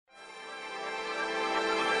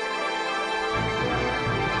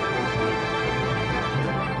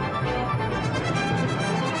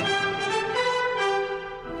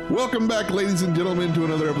Welcome back, ladies and gentlemen, to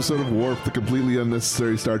another episode of Warp, the completely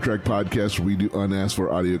unnecessary Star Trek podcast where we do unasked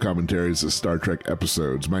for audio commentaries of Star Trek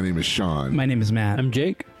episodes. My name is Sean. My name is Matt. I'm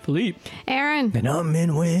Jake. Philippe. Aaron. And I'm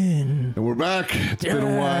Minwin. And we're back. It's been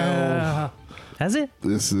a while. Has it?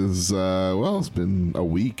 This is, it's been a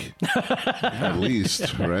week at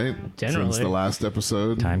least, right? Generally. Since the last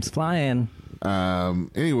episode. Time's flying.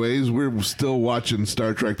 Anyways, we're still watching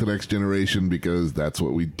Star Trek The Next Generation because that's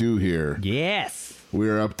what we do here. Yes.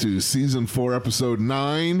 We're up to Season 4, Episode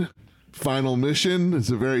 9, Final Mission. It's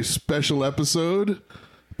a very special episode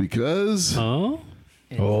because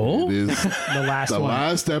it is The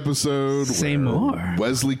last episode Say where more.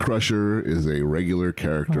 Wesley Crusher is a regular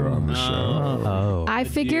character on the show. Oh. I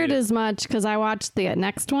figured as much because I watched the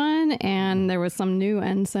next one and there was some new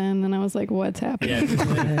ensign and I was like, what's happening?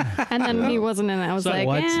 And then he wasn't in it. I was like,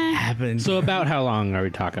 What's happened? So about how long are we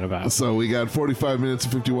talking about? So we got 45 minutes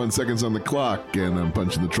and 51 seconds on the clock, and I'm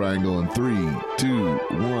punching the triangle in 3, 2,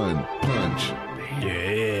 1, punch.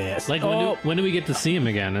 Yes. Like when do we get to see him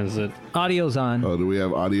again? Is it? Audio's on. Oh, do we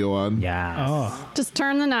have audio on? Yeah. Oh, just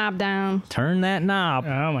turn the knob down. Turn that knob.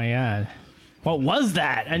 Oh my god! What was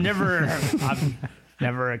that? I've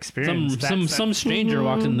never experienced some stranger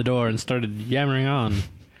walked in the door and started yammering on.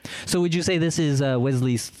 So would you say this is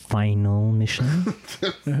Wesley's final mission?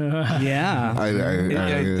 Yeah.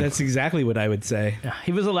 That's exactly what I would say.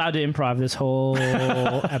 He was allowed to improv this whole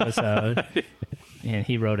episode, and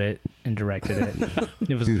he wrote it and directed it.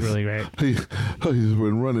 It was really great. He's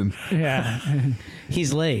been running. Yeah,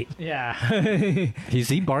 He's late. yeah, Is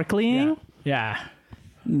he barkleying? yeah.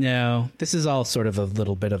 No, this is all sort of a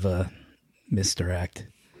little bit of a misdirect.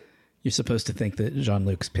 You're supposed to think that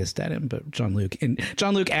Jean-Luc's pissed at him, but Jean-Luc,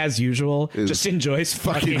 as usual, just enjoys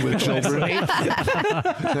fucking with children.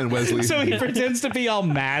 And Wesley. So he pretends to be all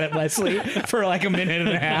mad at Wesley for like a minute and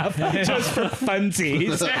a half, just for funsies,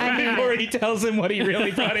 before he tells him what he really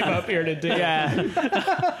brought him up here to do. Yeah,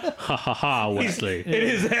 Ha ha ha, Wesley. In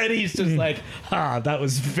his head, he's just like, that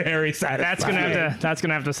was very satisfying. that's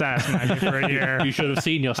gonna have to satisfy me for a year. You should have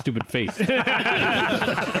seen your stupid face.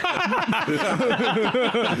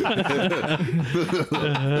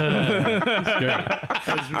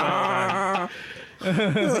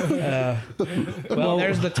 Well,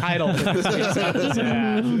 there's the title.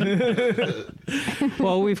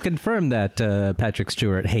 Well, we've confirmed that Patrick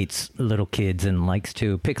Stewart hates little kids and likes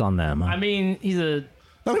to pick on them. I mean, he's a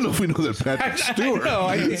I don't know if we know that Patrick Stewart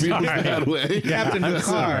feels that way. Captain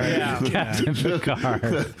Picard. Captain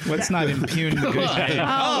Picard. Let's not impugn the good guy.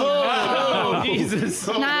 oh Jesus!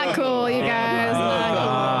 Not cool, you guys.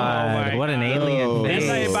 God, what an alien face.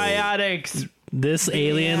 Antibiotics. This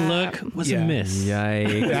alien look was a miss.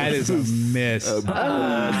 Yikes. That is a miss.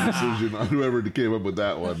 Decision on whoever came up with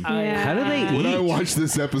that one. Yeah. How do they When I eat? watched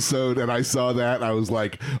this episode and I saw that, I was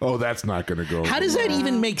like, oh, that's not going to go. How does that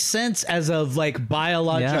even make sense as a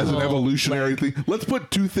biological? As an evolutionary thing? Let's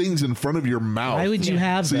put two things in front of your mouth. Why would you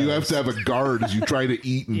have So those? you have to have a guard as you try to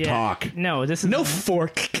eat and talk. No, this is No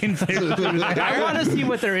fork can fit through I there. want to see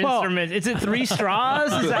what their instrument. Is it 3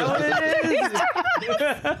 straws? Is that what it is?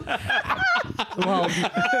 Well,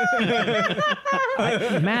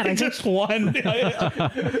 Matt, I think Just one.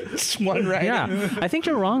 Just one right. yeah, I think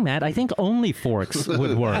you're wrong, Matt. I think only forks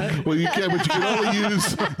would work. Well, you can, but you can only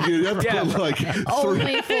use. You have to put like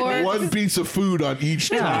Only forks. one piece of food on each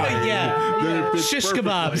side. Yeah. Then it fits Shish perfect.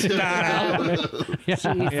 kebabs. Jesus.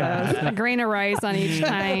 A grain of rice on each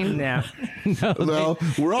time. Yeah. Well,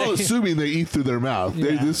 we're all assuming they eat through their mouth.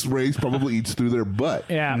 This race probably eats through their butt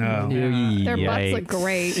Yeah. No. Their butts look Yikes.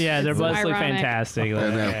 great. Yeah, their It's butts look ironic. fantastic. and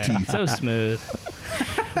Like, have teeth. so smooth.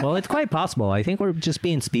 Well, it's quite possible. I think we're just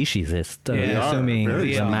being speciesist, Yeah. assuming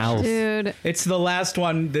Very the mouth. Dude, It's the last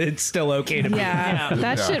one that's still okay to be. yeah,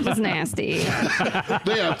 that shit was nasty.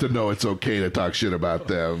 They have to know it's okay to talk shit about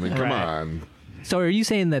them. I mean, come Right. on. So are you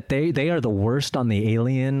saying that they are the worst on the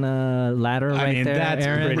alien ladder I right mean, there, that's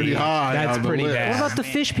Aaron? Pretty high That's on the pretty list. bad. What about the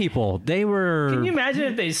fish people? They were... Can you imagine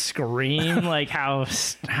if they scream like how?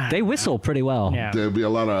 They whistle pretty well. Yeah. There'd be a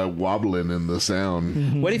lot of wobbling in the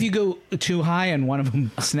sound. What if you go too high and one of them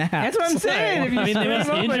snaps? That's what I'm saying. If you I mean, they scream must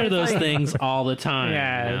up, injure it's those like- things all the time.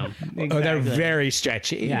 Yeah. you know? Exactly. Oh, they're very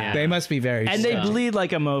stretchy. Yeah. They must be very And they stretchy. bleed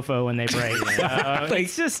like a mofo when they break. So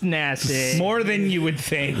it's just nasty. More than you would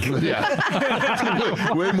think. Yeah.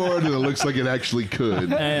 Way more than it looks like it actually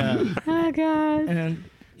could. Oh god. And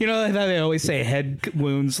You know how they always say head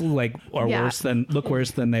wounds look worse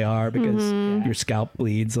than they are because your scalp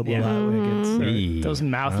bleeds a lot. Those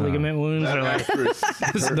mouth ligament wounds are like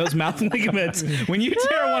those mouth ligaments. When you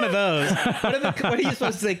tear one of those, what are you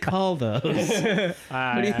supposed to call those?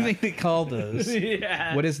 What do you think they call those?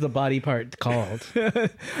 Yeah. What is the body part called?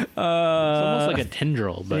 It's almost like a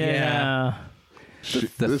tendril, but yeah.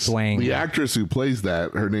 The actress who plays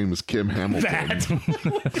that, her name is Kim Hamilton.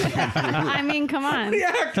 I mean, come on. The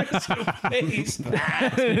actress who plays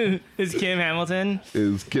that Is Kim Hamilton?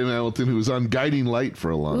 Is Kim Hamilton, who was on Guiding Light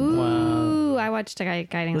for a long time. Ooh, I watched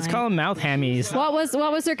Guiding Let's Light. call them mouth hammies. What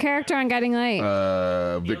was her character on Guiding Light?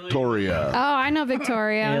 Victoria. Oh, I know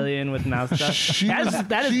Victoria. Alien with mouth stuff. She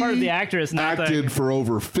that is part of the actress, not acted for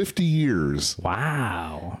over 50 years.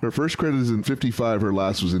 Wow. Her first credit is in 55. Her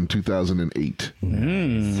last was in 2008.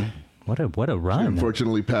 What a She run.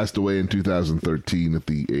 unfortunately passed away in 2013 at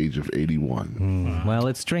the age of 81. Well,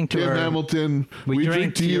 let's drink to Kim her. Hamilton, we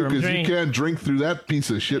drink to you because you can't drink through that piece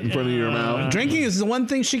of shit in front of your mouth. Drinking is the one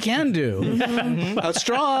thing she can do. A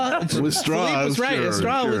straw. With straws, Philippe was right. A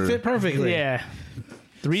straw would fit perfectly. Yeah.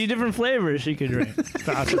 3 different flavors she could drink. It's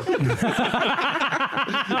awesome.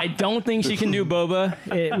 I don't think she can do boba.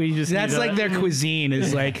 That's like their cuisine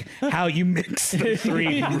is like how you mix the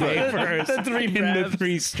 3 wafers The 3 in the breaths.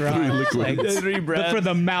 3 straws. Like, The 3 breaths. for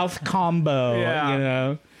the mouth combo, Yeah. you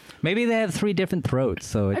know. Maybe they have 3 different throats,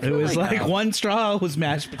 so It was like one straw was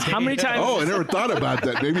mashed potato. How many times? Oh, I never thought about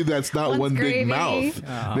that. Maybe that's not One's one gravy. big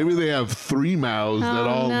mouth. Maybe they have 3 mouths that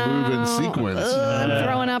all move in sequence. I'm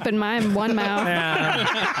throwing up in my one mouth.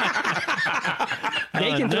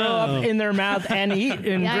 They can throw up in their mouth and eat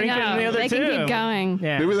and Yeah, drink I it in the know. other They two. can keep going.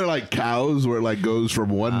 Yeah. Maybe they're like cows where it like goes from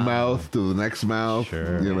one mouth to the next mouth.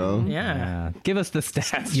 You know? Yeah. give us the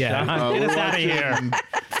stats. Yeah. Get us out of here.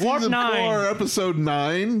 Season 9. 4, episode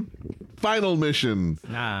 9. Final mission.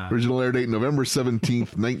 Original air date November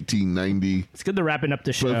 17th, 1990. It's good they're wrapping up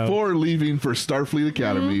the show. Before leaving for Starfleet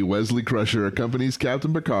Academy, Wesley Crusher accompanies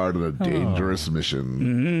Captain Picard on a dangerous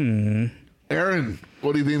mission. Aaron,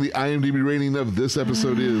 what do you think the IMDb rating of this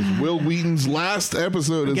episode is? Will Wheaton's last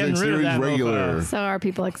episode as Getting a rid of series that regular. So are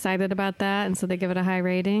people excited about that? And so they give it a high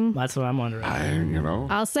rating? That's what I'm wondering.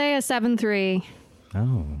 I'll say a 7.3.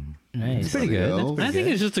 Oh, Nice. pretty good. Well, I think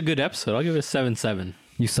it's just a good episode. I'll give it a 7.7.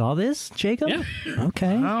 You saw this, Jacob? Yeah.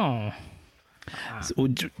 Okay. Oh.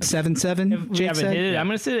 7-7. We Jake haven't said? hit it. I'm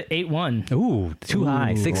going to say 8-1. Ooh, too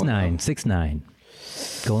high. 6'9". 6'9".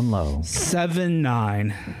 Going low.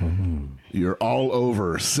 7-9. You're all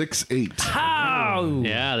over 6'8". Oh.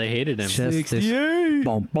 Yeah, they hated him. Just this,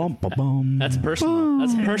 Bum, bum, bum, bum. That's personal.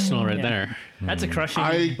 That's personal right there. That's a crushing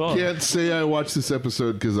I book. can't say I watched this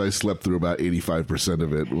episode because I slept through about 85%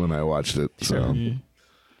 of it when I watched it. So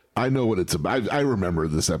I know what it's about. I remember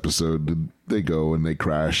this episode. They go and they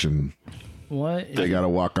crash and What? they got to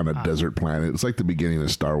walk on a desert planet. It's like the beginning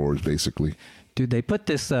of Star Wars, basically. dude, they put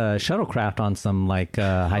this shuttlecraft on some I like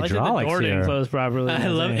that the hydraulics door didn't here. close properly. I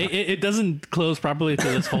love it. It doesn't close properly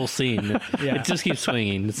through this whole scene. It just keeps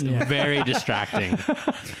swinging. It's very distracting.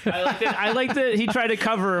 I like that he tried to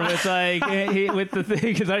cover with with the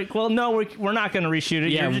thing. He's like, well, no, we're not going to reshoot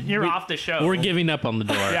it. Yeah, you're off the show. We're giving up on the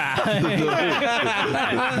door. Yeah.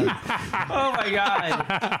 Oh my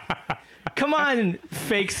god. Come on,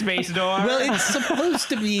 fake space door. Well, it's supposed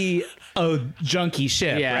to be a junky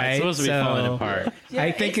ship, Yeah, right? it's supposed to be falling apart.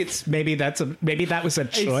 I think maybe that was a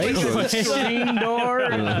choice. It's a screen door,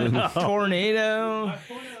 tornado.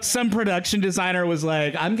 Some production designer was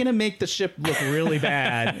like, "I'm gonna make the ship look really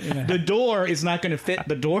bad. The door is not gonna fit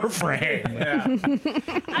the door frame."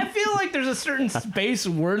 I feel like there's a certain space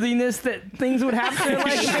worthiness that things would have to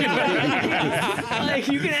like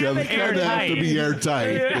you can Yeah, have they it kind of have to be airtight.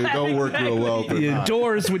 airtight. They don't work real well. For The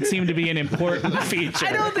doors would seem to be an important feature.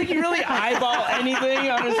 I don't think you really eyeball anything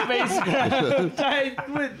on a spacecraft. I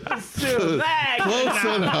would assume that. Close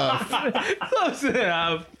enough. Close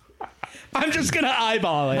enough. I'm just gonna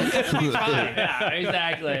eyeball it. Yeah,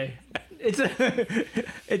 exactly.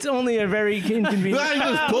 It's only a very inconvenient. I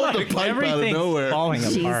just pulled the pipe out of Everything's nowhere. falling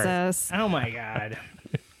apart. Jesus. Oh my god.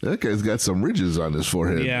 That guy's got some ridges on his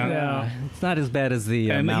forehead. Yeah. No. It's not as bad as the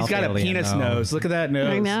And mouth he's got a alien, penis though. nose. Look at that nose.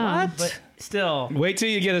 I know. But still. Wait till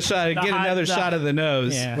you get a shot. Get hot- another the- shot of the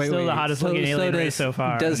nose. Yeah, Wait, still wait. the hottest looking alien race so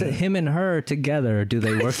far. Does him and her together, do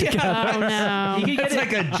they work together? Oh no. He could It's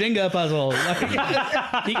get like a Jenga puzzle.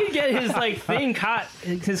 he could get his thing caught,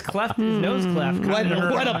 his cleft, his nose cleft. What, caught in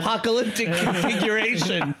her- what apocalyptic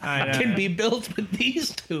configuration I know. can be built with these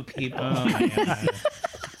two people?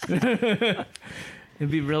 It'd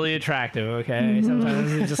be really attractive, okay?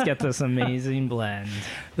 Sometimes you just get this amazing blend.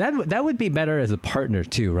 That would be better as a partner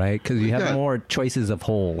too, right? Because you have Yeah. more choices of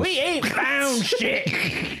holes. We ain't found shit.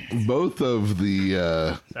 Both of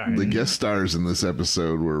the guest stars in this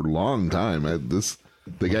episode were long time.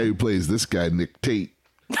 The guy who plays this guy, Nick Tate.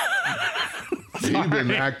 He's been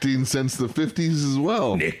acting since the 50s as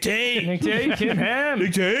well. Nick Tate. Nick Tate, Kim Ham.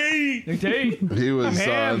 Nick Tate. Nick Tate. He was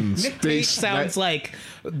on Nick Tate Space. sounds like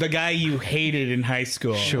the guy you hated in high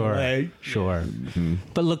school. Sure, Like, sure.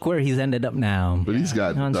 But look where he's ended up now. But he's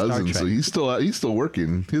got On Star dozens, so Trek. he's still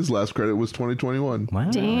working. His last credit was 2021. Wow.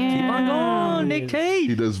 Damn. Keep on going, Nick Tate.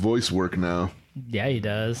 He does voice work now. Yeah, he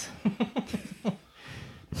does.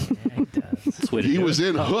 That's the way to He do was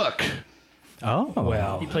it. in Hook. Oh,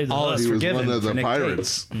 well, He played the all hook. is He was forgiven one of for the Nick Tate.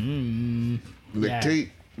 pirates. Nick Yeah.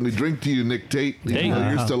 Tate. We drink to you, Nick Tate. There you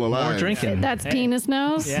You're go. still alive. more drinking. That's penis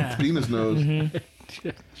nose. Yeah. Penis nose.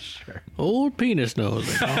 Old penis nose.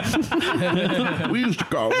 We used to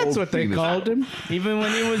call That's old what they penis. called him. Even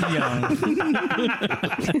when he was young.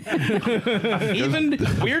 Even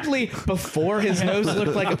weirdly, before his nose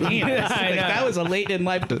looked like a penis. I Like, know. that was a late in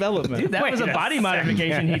life development. That was a body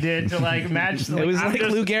modification he did to like match. It was like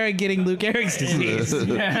Lou Gehrig getting Lou Gehrig's disease.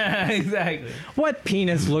 Yeah, exactly. What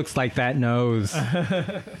penis looks like that nose?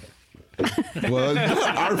 Well, it's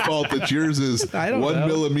not our fault that yours is I don't 1 know.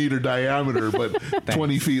 millimeter diameter, but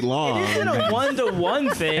 20 feet long. It isn't a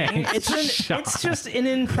 1-to-1 thing. It's just an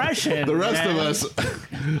impression. The rest of man. us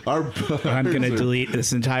are. I'm going to delete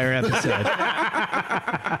this entire episode.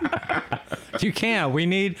 You can't. We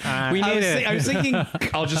need I was thinking,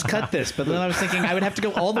 I'll just cut this, but then I was thinking I would have to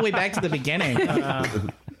go all the way back to the beginning.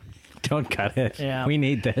 Don't cut it. Yeah. We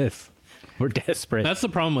need this. We're desperate. That's the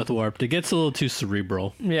problem with Warped. It gets a little too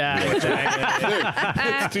cerebral. Yeah, exactly.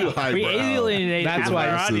 It's too high. We alienate That's half why.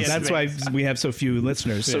 our audience. That's why we have so few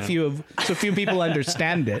listeners. So Yeah. few people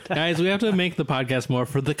understand it. Guys, we have to make the podcast more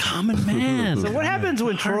for the common man. So what happens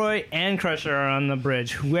when Troy and Crusher are on the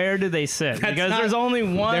bridge? Where do they sit? Because not- there's only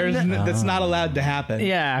one. That's not allowed to happen.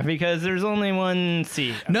 Yeah, because there's only one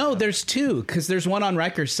seat. No, there's two because there's one on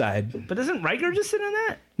Riker's side. But doesn't Riker just sit in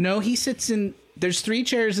that? No, he sits in. There's 3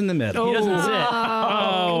 chairs in the middle. He doesn't sit.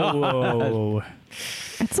 Oh.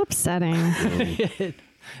 It's upsetting.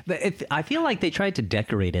 I feel like they tried to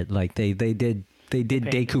decorate it, like they did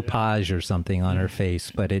decoupage or something on her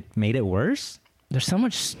face, but it made it worse. There's so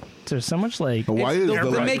much like. Why is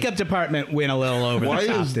The makeup department went a little over Why the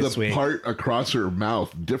top is this the week. part across her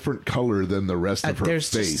mouth different color than the rest of her There's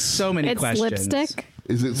face? just so many It's questions. lipstick.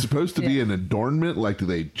 Is it supposed to be an adornment? Like, do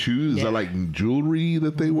they choose? Is that like jewelry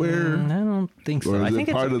that they wear? I don't think so. Or I is think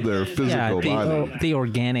it part of their physical body? the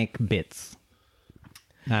organic bits.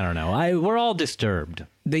 I don't know. We're all disturbed.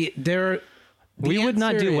 We We would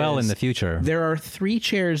not do well in the future. There are 3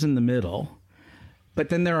 chairs in the middle, but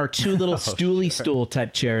then there are 2 little stooly stool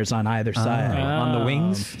type chairs on either side. On the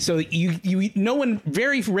wings. So no one.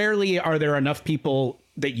 Very rarely are there enough people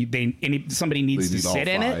that somebody needs They to need all sit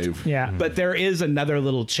in it. 5. Yeah. But there is another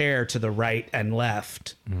little chair to the right and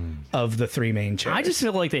left of the 3 main chairs. I just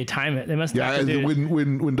feel like they time it. They must Yeah, have to do it.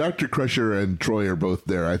 when Dr. Crusher and Troy are both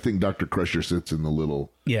there, I think Dr. Crusher sits in the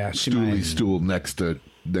little she stooly might. stool next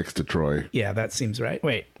to Troy. Yeah, that seems right.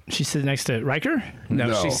 Wait, she sits next to Riker?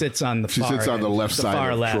 No, she sits on the She far sits on the end, left side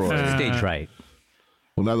far of left. Troy. Stage right.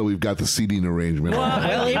 Well, now that we've got the seating arrangement,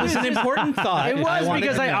 Well, it was an important thought. It was wanted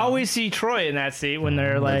because to I know. always see Troy in that seat when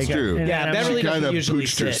they're like. That's true. Yeah, I'm Beverly she doesn't kind of usually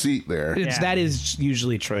pooched her sit. seat there. It's, Yeah. That is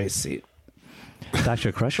usually Troy's seat.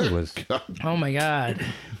 Dr. Crusher was. Oh my God.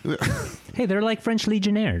 Hey, they're like French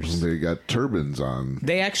legionnaires. They got turbans on.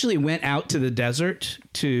 They actually went out to the desert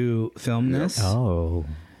to film this. Oh.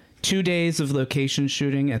 2 days of location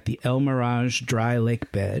shooting at the El Mirage dry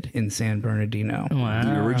lake bed in San Bernardino.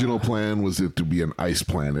 The original plan was it to be an ice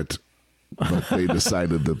planet, but they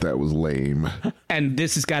decided that was lame. And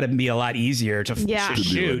this has got to be a lot easier to Yeah. to To do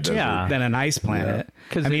shoot a desert. than an ice planet.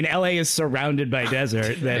 I mean, LA is surrounded by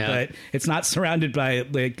desert, but it's not surrounded by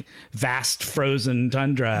like vast frozen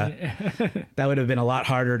tundra. That would have been a lot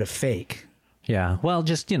harder to fake. Yeah. Well,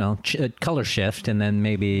 just, color shift, and then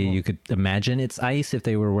maybe you could imagine it's ice if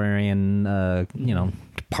they were wearing,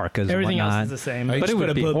 parkas Everything or whatnot. else is the same. But it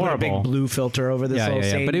would be Put a horrible. big blue filter over this whole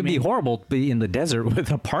scene. But it'd be horrible to be in the desert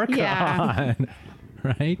with a parka Yeah. on.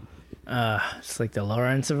 Right? It's like the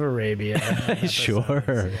Lawrence of Arabia.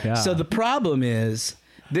 Sure. Yeah. So the problem is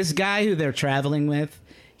this guy who they're traveling with,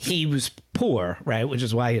 he was poor, right? Which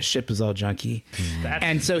is why his ship is all junky.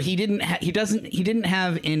 And so he didn't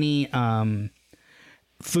have any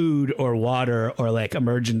food or water or like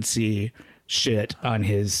emergency shit on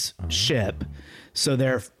his ship. So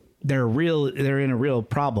they're they're in a real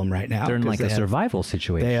problem right now. They're in 'cause like a survival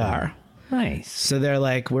situation. They are. Nice. So they're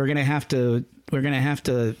like, we're gonna have to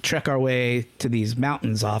trek our way to these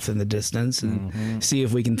mountains off in the distance and see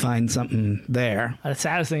if we can find something there. The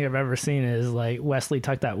saddest thing I've ever seen is like Wesley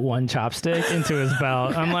tucked that one chopstick into his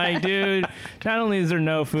belt. I'm like, dude, not only is there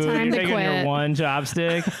no food, Time you're to taking your quit. one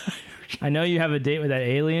chopstick. I know you have a date with that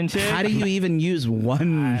alien chick. How do you even use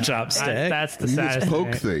one chopstick? That's the You saddest just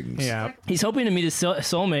poke thing. things. Yeah, he's hoping to meet his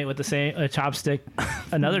soulmate with the same chopstick,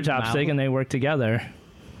 another chopstick, and they work together.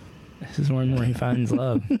 This is one where he finds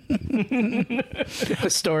love. A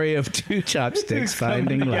story of two chopsticks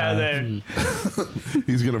finding love.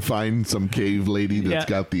 He's gonna find some cave lady that's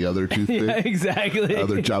Yeah. got the other toothpick, Yeah, exactly.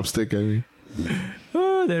 other chopstick. I mean,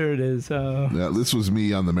 Oh, there it is. yeah, this was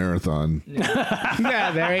me on the marathon.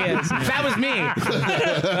 Yeah, there he is. That was me.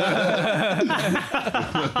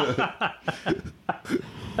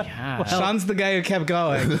 Sean's the guy who kept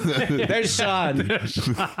going. There's Sean.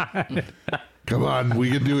 Come on,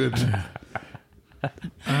 we can do it.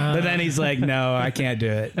 But then he's like, no, I can't do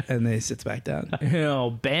it. And then he sits back down.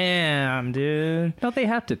 Oh, bam, dude. Don't they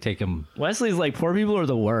have to take him? Wesley's like, poor people are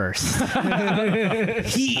the worst.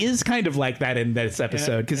 He is kind of like that in this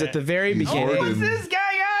episode because at the very He's beginning, hoarding. This guy,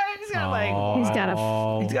 he's got like, He's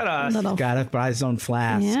got he's got a little. got to buy his own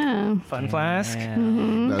flask. Yeah. fun flask.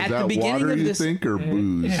 Now, is At the that beginning water, of you this- think, or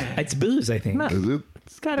booze? It's booze, I think. Is it?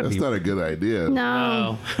 It's gotta That's be. not a good idea.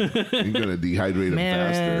 No. You're gonna dehydrate him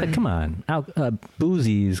Man. faster. Come on,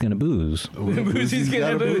 Boozy's gonna booze. Boozy's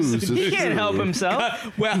gonna booze. He can't help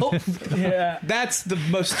himself. Well, Yeah. that's the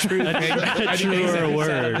most true thing. A truer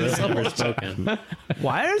word has never spoken.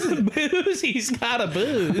 Why is Booze, he's got a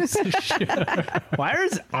booze. why are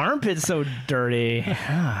his armpits so dirty?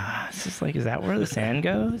 It's just like, is that where the sand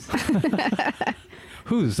goes?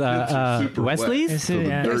 Who's Super Wesley's? wet, so the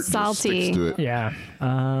Yeah. dirt They're just salty. sticks to it. Yeah.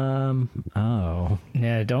 Oh.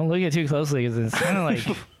 Yeah, don't look at it too closely because it's kind of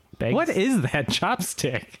like begs. What is that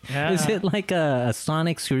chopstick? Yeah. Is it like a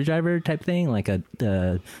sonic screwdriver type thing, like a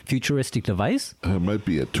futuristic device? It might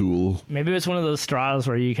be a tool. Maybe it's one of those straws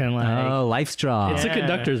where you can like. Oh, life straw. It's Yeah. a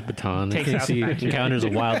conductor's baton in Takes case out he the factory. encounters a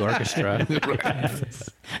wild orchestra.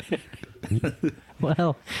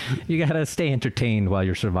 Well, you gotta stay entertained while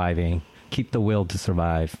you're surviving. Keep the will to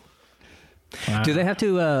survive. Wow. Do they have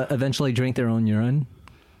to eventually drink their own urine?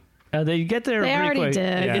 They get there. They pretty already quick.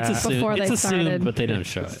 did. Yeah. It's assumed, Before they it's assumed, started. but they didn't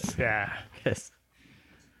show it. Yeah.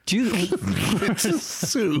 Do you, It's a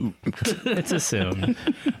suit. It's assumed.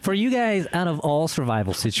 for you guys, out of all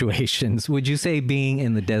survival situations, would you say being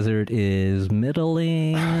in the desert is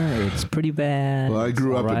middling? It's pretty bad. Well, I it's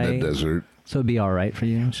grew up all in right? the desert. So it'd be all right for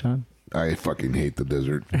you, Sean? I fucking hate the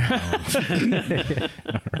desert.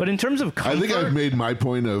 But in terms of I comfort, think I've made my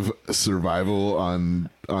point of survival on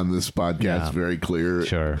this podcast Yeah. very clear.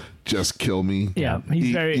 Sure. Just kill me. Yeah,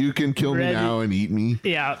 he's very You can kill me ready. now and eat me.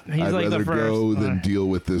 yeah, he's I'd like rather the first. go than deal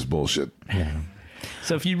with this bullshit.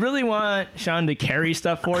 So if you really want Sean to carry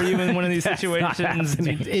stuff for you in one of these situations,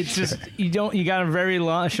 it's just you got a very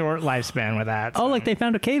short lifespan with that. Oh, like they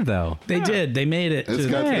found a cave, though. They did. They made it. It's to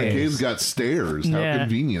got the the cave. cave's got stairs. How Yeah.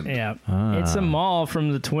 convenient. Yeah, it's a mall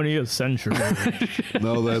from the 20th century.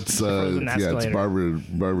 No, that's frozen it's escalator.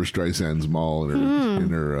 Barbara Streisand's mall in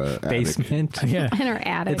her attic. Basement. Yeah, In her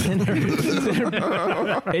attic.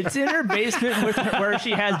 it's in her basement where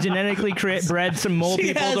she has genetically bred some mole She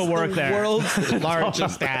people has to work the there. world's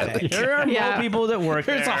largest attic. There are Yeah. mole people that work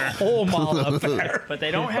There's a there. whole mall up there. But they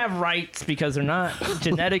don't have rights because they're not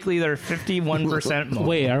genetically. They're 51% mole.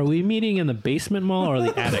 Wait, are we meeting in the basement mall or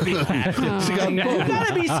the attic? You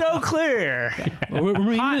gotta be so clear. we're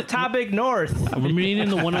meeting, Hot topic north. we're meeting in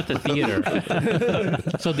the one at the theater.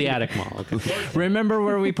 So the attic mall. Okay. Remember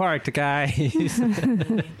where we parked, guys.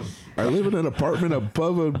 I live in an apartment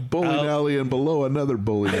above a bowling alley and below another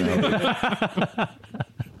bowling alley.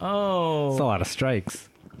 Oh, It's a lot of strikes.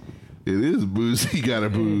 It is boozy. Got a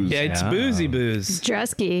booze. Yeah, it's Yeah. boozy booze.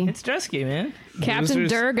 Dresky. it's Dresky, man. Captain Boozers.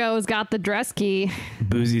 Durgo's got the Dresky.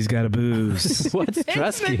 Boozy's got a booze. What's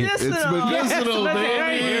Trusky? It's medicinal, baby.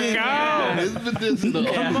 There you go. It's medicinal.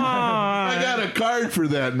 Come on. I got a card for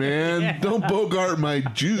that, man. Don't bogart my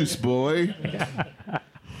juice, boy.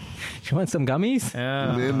 You want some gummies?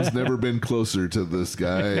 Nim's never been closer to this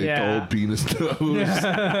guy. Yeah. Old penis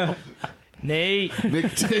nose. Nate.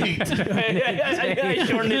 Nick Tate. I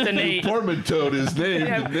shortened it to Nate. Portmanteau is named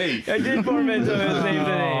Yeah. Nate. I did portmanteau his name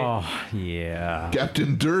to Nate. Oh, yeah.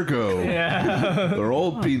 Captain Durgo. Yeah. Or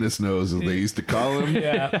old penis nose, as they used to call him.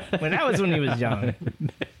 Yeah. When that was when he was young.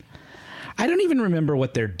 I don't even remember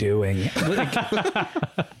what they're doing.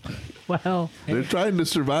 Well, They're trying to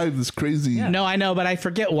survive this crazy. No, I know, but I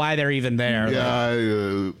forget why they're even there.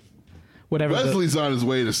 Yeah, whatever. Wesley's on his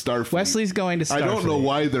way to Starfleet. Wesley's going to Starfleet. I don't know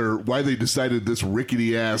why they decided this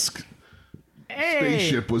rickety ass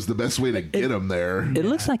spaceship was the best way to get him there. It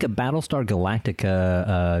looks like a Battlestar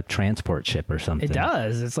Galactica transport ship or something. It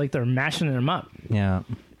does. It's like they're mashing them up. Yeah.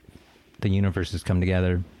 The universe has come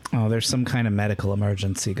together. Oh, there's some kind of medical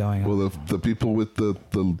emergency going on. Well, the people with the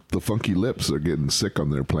funky lips are getting sick on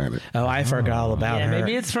their planet. Oh, I forgot all about Yeah, her.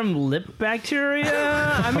 maybe it's from lip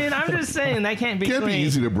bacteria. I mean, I'm just saying that can't be. Can't be clean.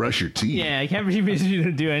 easy to brush your teeth. Yeah, it can't be easy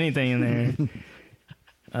to do anything in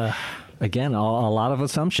there. Again, a lot of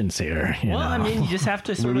assumptions here. you Well, know. I mean, you just have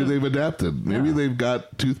to sort Maybe of. they've adapted. Maybe they've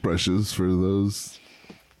got toothbrushes for those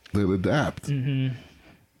that adapt.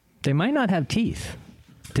 They might not have teeth.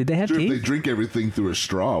 Did they have Sure, if they teeth? drink everything through a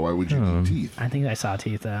straw, why would you need teeth? I think I saw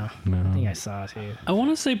teeth though. I think I saw teeth. I want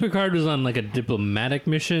to say Picard was on like a diplomatic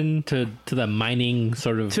mission to the mining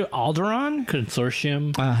sort of To Alderaan?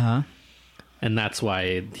 consortium, Uh-huh. and that's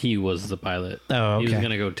why he was the pilot. Oh, He was okay.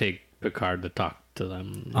 going to go take Picard to talk to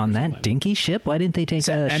them On that dinky ship? Why didn't they take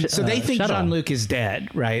a And so they think shuttle? Jean-Luc is dead,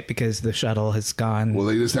 right? Because the shuttle has gone. Well,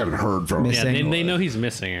 they just haven't heard from Missing. him. Yeah, they know he's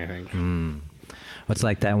missing. I think, It's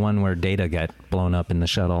like that one where Data got blown up in the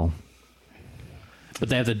shuttle. but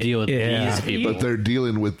they have to deal with Yeah. these people. But they're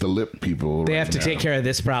dealing with the lip people. They right have to now. take care of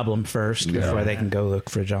this problem first before they can go look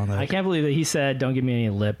for I Jean-Luc. can't believe that he said, "Don't give me any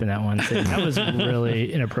lip" in that one thing. That was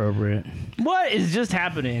really inappropriate. What is just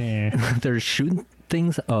happening here? They're shooting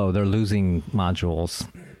things. Oh, they're losing modules.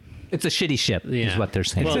 It's a shitty ship, is Yeah. what they're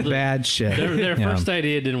saying. Well, It's a bad shit. Their Yeah. first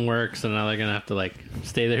idea didn't work, so now they're gonna have to like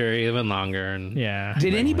stay there even longer. And Yeah.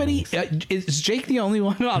 Did anybody? Is Jake the only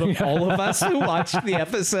one out of all of us who watched the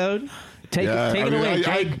episode? Take Yeah, it I mean, away,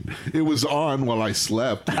 Jake. it was on while I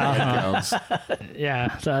slept. That counts.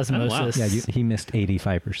 Yeah. So osmosis. Yeah, he missed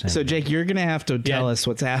 85%. So Jake, you're gonna have to tell Yeah. us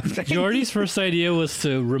what's happening. Geordi's first idea was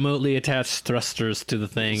to remotely attach thrusters to the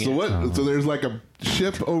thing. So what? So there's like a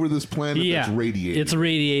ship over this planet yeah, that's radiating. it's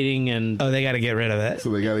radiating, and Oh, they got to get rid of it.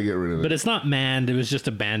 so they got to get rid of it. but it's not manned. It was just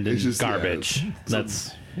abandoned It's just, garbage. yeah.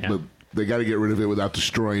 That's yeah. But they got to get rid of it without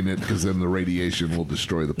destroying it, because then the radiation will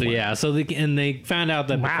destroy the planet. Yeah, so they found out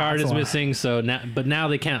that Wow, Picard that's is a lot. missing. So now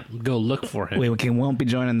they can't go look for him. Won't be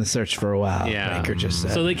joining the search for a while. Yeah. Baker just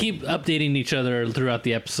said. So they keep updating each other throughout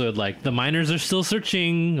the episode. Like the miners are still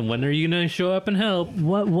searching. When are you going to show up and help?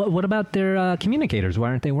 What about their communicators? Why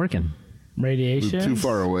aren't they working? Radiation. Too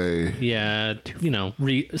far away. Yeah,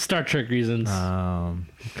 Star Trek reasons.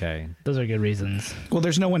 Okay. Those are good reasons. well,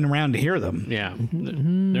 there's no one around to hear them. yeah,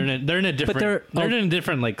 they're in a different. they're- in a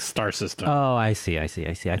different like star system. Oh, I see. I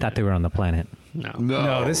thought they were on the planet. no.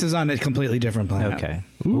 No, this is on a completely different planet. Okay.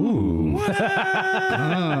 Oh,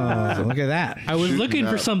 look at that. I was Shooting looking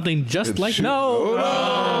for up. something just like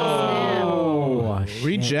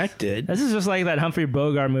Rejected. This is just like that Humphrey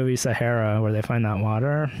Bogart movie Sahara, where they find that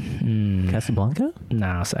water. Casablanca?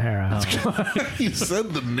 No, Sahara. You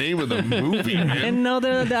said the name of the movie, I man. didn't know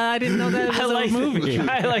that. I didn't know that. I like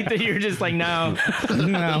I like that you're just like, no.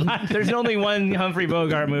 There's only one Humphrey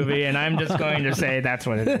Bogart movie, and I'm just going to say that's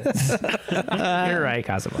what it is. You're right,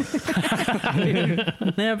 Casablanca.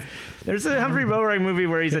 There's a Humphrey Bogart movie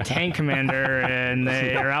where he's a tank commander, and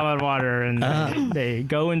they are out on water, and they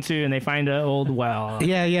go into and they find an old well.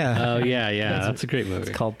 Yeah, yeah. Oh yeah, that's a great movie.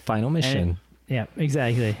 It's called Final Mission. Yeah,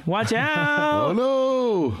 exactly. Watch out! Oh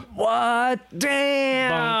no! What?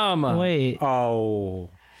 Damn! Wait, Oh.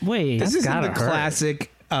 wait. This is in gotta the hurt.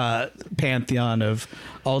 classic pantheon of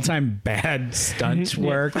all-time bad stunt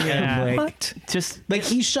work. Yeah. And What? Just like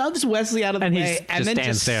he shoves Wesley out of the And way he's and just then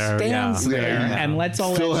just stands there, stands yeah. there Yeah. and lets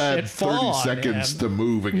all Still that had shit fall 30 on seconds him. to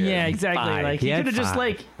move again. yeah, exactly. Five. Like He he had could have just five.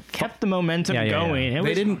 like kept the momentum Yeah, yeah, yeah. going. It They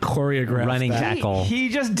was- didn't choreograph Running that. tackle. He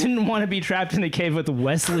just didn't want to be trapped in the cave with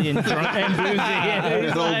Wesley and drunk and boozy. And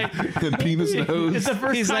he's like, And penis nose. it's the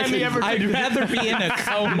first He's time like, he ever. I'd rather be in a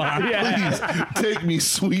coma. Yeah. Please take me,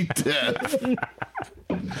 sweet death.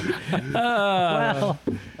 Well,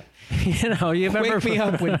 You know, you've ever Wake me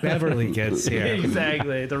up when Beverly gets here.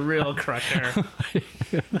 exactly. The real crusher.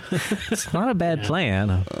 It's not a bad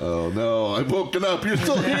plan. Oh no, I've woken up. You're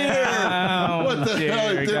still here. What the dear hell?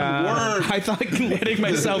 It didn't God. work. I thought letting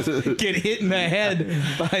myself get hit in the head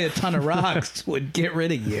by a ton of rocks would get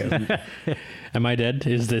rid of you. Am I dead?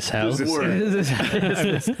 Is this hell? Does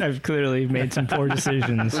this work? I've clearly made some poor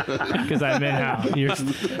decisions because I'm in hell. Yours. I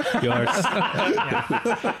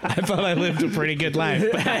thought I lived a pretty good life,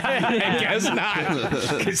 but I guess not,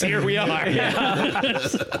 because here we are.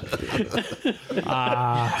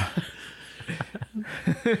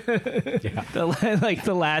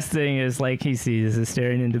 The last thing is like he sees is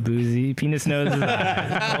staring into Boozy. Penis knows his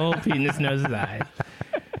eye. Oh, penis knows his eye.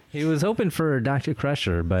 He was hoping for Dr.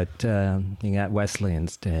 Crusher, but he got Wesley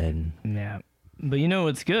instead. Yeah. But you know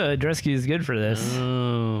what's good? Dresky is good for this.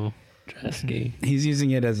 Oh, Dresky. He's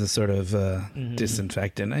using it as a sort of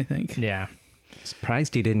disinfectant, I think. Yeah.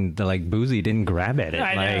 Surprised he didn't, Boozy didn't grab at it.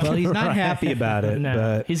 I know. Well, he's not happy about it, No,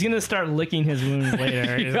 but he's gonna start licking his wounds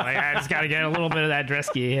later. He's like, I just gotta get a little bit of that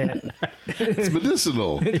Dresky hit. It's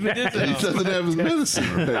medicinal. He doesn't have his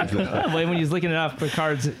medicine right now. Well, when he's licking it off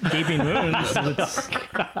Picard's gaping wounds,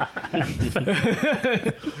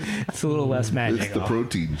 it's a little less magical. It's the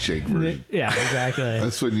protein shake version. Yeah, exactly.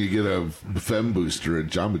 That's when you get a Fem booster at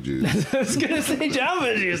Jamba Juice. I was gonna say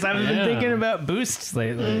Jamba Juice. I've been thinking about boosts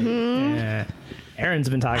lately. Yeah. Aaron's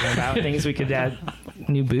been talking about things we could add,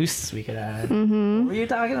 new boosts we could add. What were you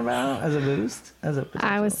talking about as a boost?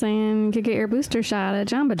 I was saying you could get your booster shot at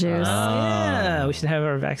Jamba Juice. Yeah, we should have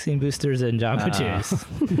our vaccine boosters in Jamba Juice.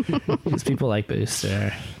 Because people like boosts.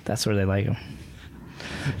 That's where they like them.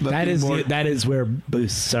 that is where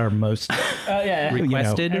boosts are most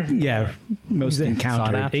Requested? most Sought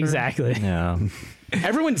encountered. after? Exactly. Yeah.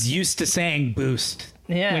 Everyone's used to saying boost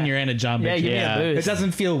Yeah. when you're in a Jamba Yeah, Juice. give me a boost. It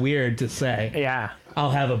doesn't feel weird to say, Yeah.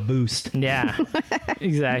 I'll have a boost. Yeah.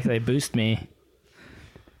 Exactly. Boost me.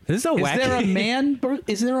 This is a Is wacky...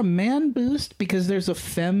 there a man boost? Because there's a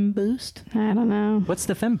femme boost? I don't know. What's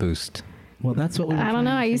the Fem Boost? Well, that's what we were I don't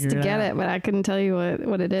know. I used to get it. it, but I couldn't tell you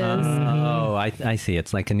what it is. Oh, I see.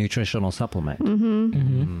 It's like a nutritional supplement.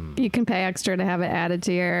 You can pay extra to have it added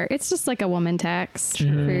to your. It's just like a woman tax for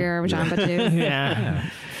your Jamba Juice. Yeah.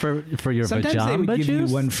 For your Sometimes they would vajamba give juice?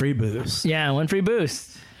 you one free boost. Yeah. One free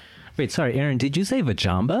boost. Wait, sorry, Aaron, did you say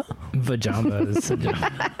vajamba? Vajambas.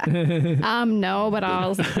 No, but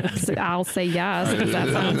I'll say yes because that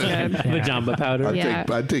sounds good. Vajamba powder. Yeah.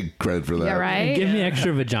 I'd take credit for that. Yeah, right. Give me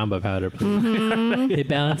extra Vajamba powder, please. It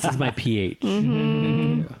balances my pH. This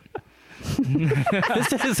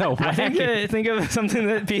is a wacky... Think of something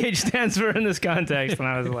that pH stands for in this context, and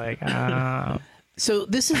I was like, So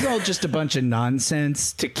this is all just a bunch of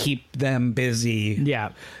nonsense to keep them busy. yeah,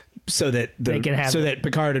 So that that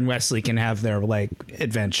Picard and Wesley can have their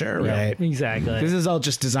adventure, right? exactly. This is all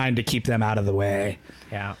just designed to keep them out of the way.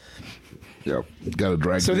 Yeah. Yep. Got to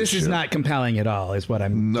drag. So this is ship. not compelling at all, is what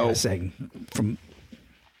I'm No. saying.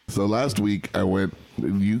 So last week I went.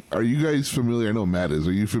 Are you guys familiar? I know Matt is.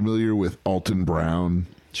 Are you familiar with Alton Brown?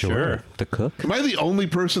 Sure. The cook? Am I the only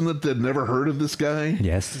person that had never heard of this guy?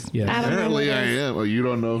 Yes. I don't know. Apparently what I it is. am. Oh, you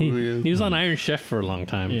don't know who he is? He was on Iron Chef for a long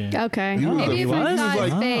time. Yeah, Okay. He was Maybe the- if he I was saw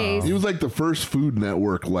his like- face. He was like the first Food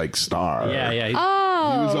Network star. yeah. He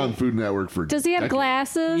Oh. was on Food Network for. Does he have decades.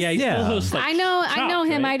 glasses? Yeah, he Yeah. still hosts, like, I know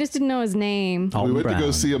him. right? I just didn't know his name. We Alton went to go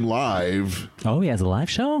Brown. see him live. Oh, he has a live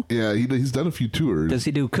show? Yeah, he's done a few tours. Does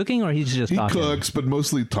he do cooking or he's just He talking? cooks, but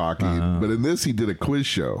mostly talking. But in this, he did a quiz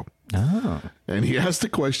show. Oh. And he asked a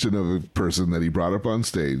question of a person that he brought up on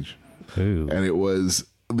stage. Ooh. And it was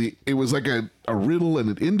like a riddle, and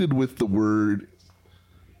it ended with the word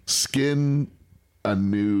skin a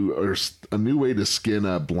new way to skin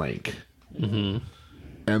a blank. Mm-hmm.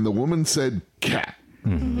 And the woman said cat.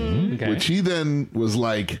 Mm-hmm. Okay. Which he then was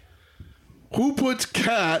like, who puts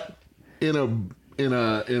cat in a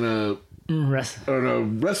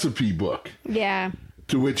recipe book? Yeah.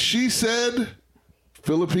 To which she said,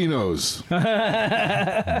 Filipinos.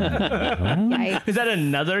 Yikes. Is that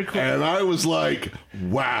another question? And I was like,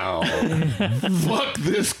 wow, fuck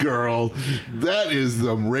this girl. That is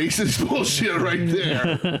some racist bullshit right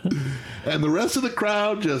there. And the rest of the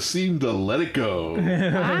crowd just seemed to let it go.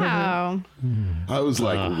 Wow. I was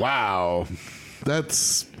like, wow, that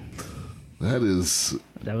is.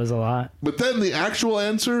 That was a lot. But then the actual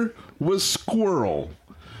answer was squirrel,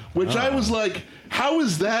 which I was like, how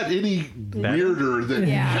is that any weirder than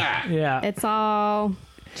Yeah. cat? Yeah. It's all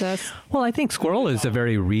just. Well, I think squirrel is a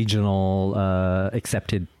very regional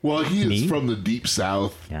accepted. Well, he is Meat? from the deep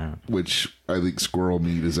south, Yeah. which I think squirrel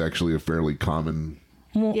meat is actually a fairly common.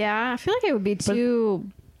 Yeah. I feel like it would be too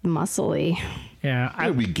muscly. Yeah. It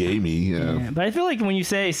would be gamey, yeah. But I feel like when you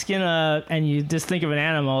say skin and you just think of an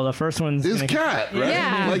animal, the first one's It's gonna- cat, right?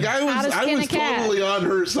 Yeah. Like How to I skin was a cat. totally on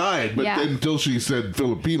her side, but Yeah. then until she said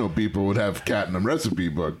Filipino people would have cat in a recipe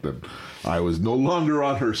book, then I was no longer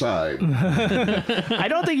on her side. I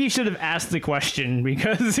don't think he should have asked the question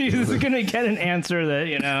because he's going to get an answer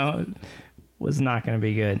that, was not going to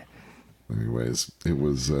be good. Anyways, it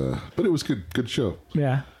was, but it was good show.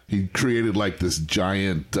 Yeah. He created like this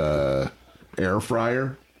giant air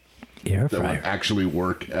fryer Air that would actually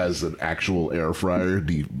work as an actual air fryer.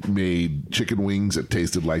 He made chicken wings that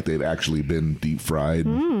tasted like they'd actually been deep fried.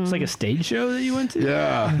 It's like a stage show that you went to?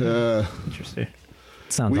 Yeah, Interesting.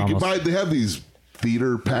 Sounds we can almost. buy. They have these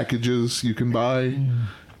theater packages you can buy,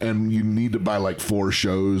 and you need to buy like 4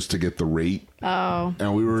 shows to get the rate. Oh,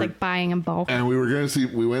 And we were it's like buying in bulk. and we were gonna see.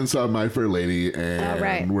 We went and saw My Fair Lady, and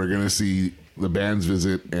right. we're gonna see The Band's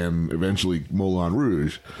Visit and eventually Moulin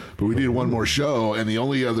Rouge. But we needed one more show, and the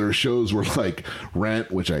only other shows were like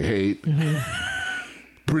Rent, which I hate.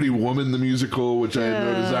 Pretty Woman the musical, which I had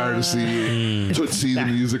no desire to see. Tootsie the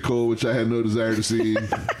musical, which I had no desire to see.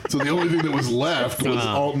 So the only thing that was left was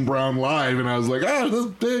Alton Brown Live, and I was like,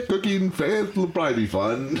 this cooking fans will probably be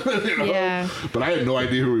fun. You know? Yeah. But I had no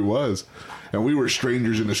idea who he was. And we were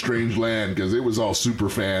strangers in a strange land because it was all super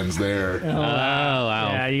fans there. Oh, wow.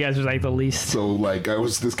 Yeah, you guys are like the least. So like I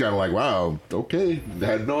was just kind of like, wow, okay,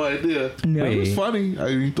 had no idea. No. But it was funny.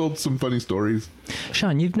 He told some funny stories.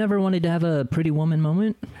 Sean, you've never wanted to have a Pretty Woman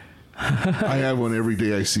moment? I have one every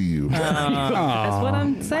day I see you. That's what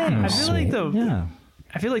I'm saying.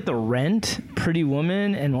 I feel like the Rent, Pretty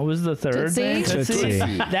Woman, and what was the third Tootsie? thing?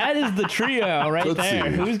 Tootsie. That is the trio right Tootsie.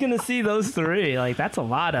 there. Who's gonna see those 3? Like that's a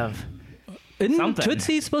lot of. Isn't Something.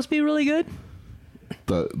 Tootsie supposed to be really good?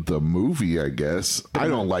 The movie, I guess. I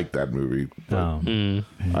don't like that movie. Oh.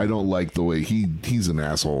 I don't like the way he's an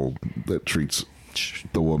asshole that treats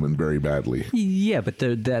the woman very badly. Yeah, but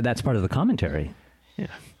that's part of the commentary.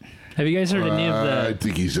 Have you guys heard any of I the?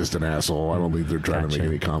 think he's just an asshole. I don't think they're trying to make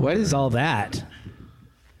any comment. What is all that?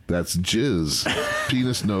 That's jizz.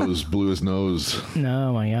 Penis nose, blew his nose.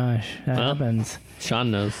 No, my gosh, that Well, happens.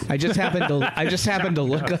 Sean knows. I just happened to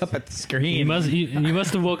look up at the screen. You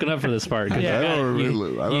must have woken up for this part. 'Cause I don't you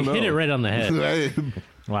know. hit it right on the head.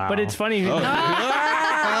 Wow. But it's funny. Oh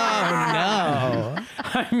no!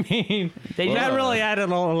 I mean, They that just really added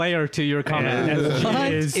a layer to your comment.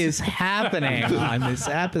 What is happening on this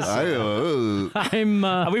episode?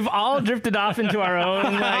 We've all drifted off into our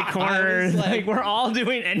own corners. Like we're all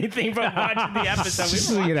doing anything from watching the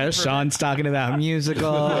episode. You know, Sean's talking about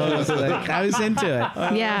musicals. Like, I was into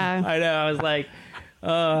it. Yeah. I know. I was like,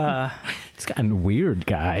 It's gotten weird,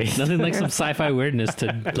 guys. Nothing like some sci-fi weirdness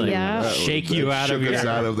to Yeah. shake you out of Shook your. us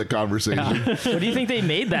out of the conversation. what do you think they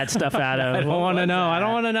made that stuff out of? I don't want to know. I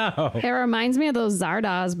don't want to know. It reminds me of those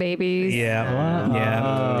Zardoz babies. Yeah,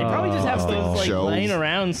 yeah. They probably just have things like shells. laying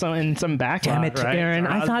around in some backlot. Damn it, right? Aaron.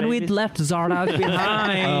 I Zardoz thought we'd babies. left Zardoz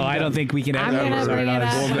behind. Oh, I don't think we can I'm ever gonna bring it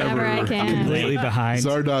up We'll whenever I never can. completely behind.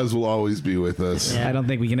 Zardoz will always be with us. I don't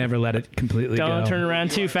think we can ever let it completely Don't go. turn around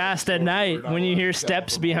too fast at night when you hear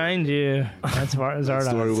steps behind you. That's That story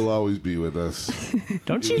Zardoz. will always be with us.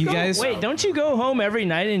 Don't you, You go, guys- wait? Don't you go home every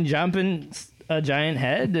night and jump in a giant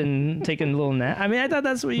head and take a little nap? I mean, I thought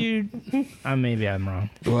that's what you. Maybe I'm wrong.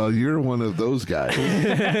 Well, you're one of those guys,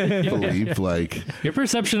 Philippe. Like, Your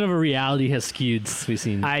perception of a reality has skewed. We've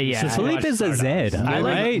seen. Philippe is a Zed. I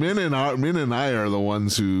like- right? Min and I are the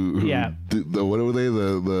ones who Yeah. what were they?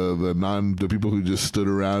 The people who just stood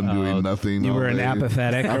around doing nothing. You all were an day.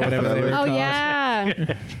 apathetic or whatever they were Oh called.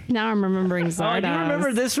 yeah. Now I'm remembering Oh, Zardoz. do you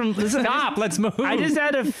remember this from? Stop. Let's move. I just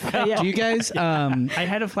had a. Do you guys? I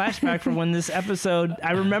had a flashback from when this episode.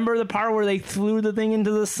 I remember the part where they thlew the thing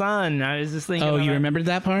into the sun. I was just thinking. Oh, of you it. remembered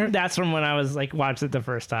that part? That's from when I was watched it the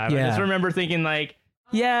first time. I Yeah. just remember thinking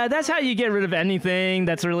yeah, that's how you get rid of anything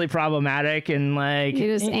that's really problematic and You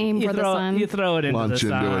just aim for the sun. You throw it into Lunch the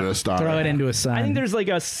into sun. a star. Throw it into a sun. I think there's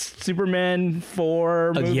a Superman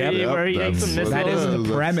 4 movie yep. where he takes some That's missiles. that is the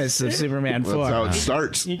That's- premise of Superman 4. That's how it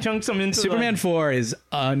starts. He chunks them into Superman 4 is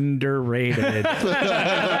underrated.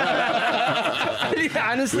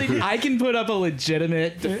 honestly, I can put up a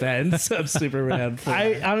legitimate defense of Superman 4.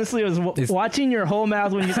 I honestly was watching your whole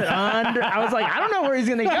mouth when you said under. I was like, I don't know where he's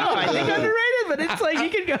gonna go. I think underrated, but it's he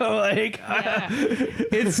could go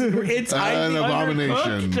it's An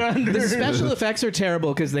abomination. the special effects are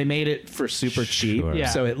terrible because they made it for super cheap, Sure. Yeah.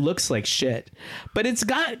 so it looks like shit. But it's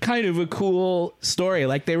got kind of a cool story.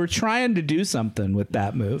 Like they were trying to do something with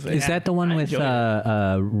that movie. Is that the one with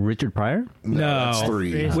Richard Pryor? No, that's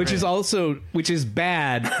 3. which is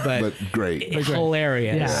bad, but, But great.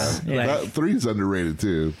 hilarious. Yeah. Like, That 3 is underrated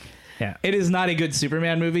too. it is not a good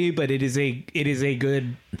Superman movie, but it is a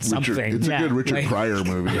good something. It's a good Richard Like- Pryor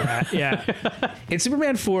movie. yeah. In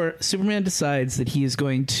Superman 4, Superman decides that he is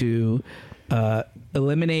going to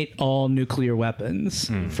eliminate all nuclear weapons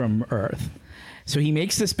from Earth. So he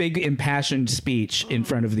makes this big impassioned speech in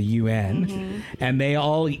front of the UN, and they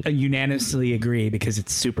all unanimously agree because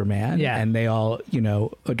it's Superman, Yeah. and they all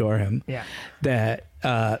adore him. Yeah. That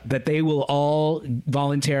they will all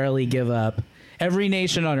voluntarily give up. Every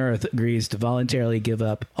nation on Earth agrees to voluntarily give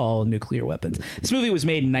up all nuclear weapons. This movie was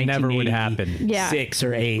made in Never would happen. 1986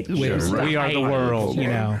 or 8. Sure. We are the world.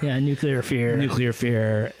 Yeah, nuclear fear. Nuclear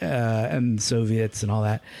fear and Soviets and all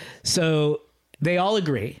that. So they all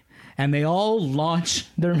agree. and they all launch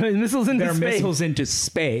Their missiles into their space. missiles into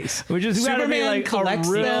space. Which is gotta be Superman like collects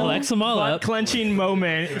a real them. Collects them all up. clenching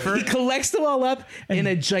moment. For He collects them all up in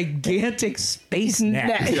a gigantic space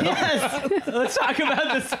net. Yes. Let's talk about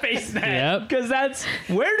the space net. Yep. Because that's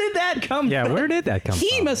where did that come Yeah, from? where did that come He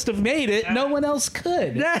from? must have made it. No one else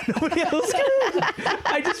could. Yeah, nobody else could.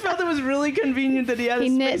 I just felt it was really convenient that he had a He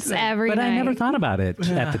space knits net. every But night. I never thought about it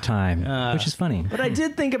at the time, which is funny. But I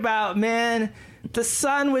did think about, man, the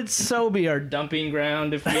sun would so be our dumping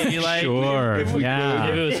ground if we like. Sure. If we Yeah.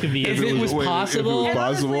 If it was convenient. If it was Wait, possible, if it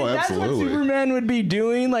was possible, Honestly, that's what absolutely. Superman would be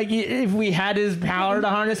doing. Like, if we had his power to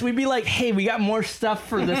harness, we'd be like, "Hey, we got more stuff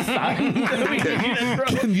for the sun." that we can throw.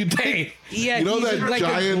 Can you take yeah, You know he's that like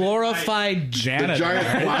giant- a glorified the janitor.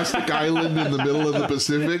 giant plastic island in the middle of the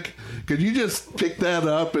Pacific? Could you just pick that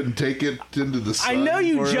up and take it into the sun? I know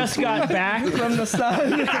you for us, just please? got back from the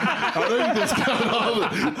sun. I know you just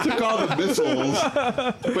took all the missiles.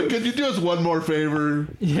 But could you do us one more favor?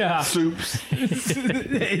 Yeah. Soups.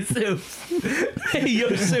 Hey, Soups. Hey,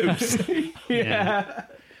 yo, Soups. Yeah.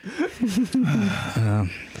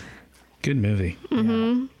 Good movie.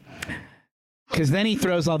 Because then he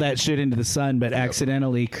throws all that shit into the sun, but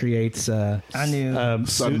accidentally creates a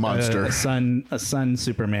Sun monster. a sun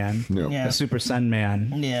Superman, No. Yeah. a Super Sun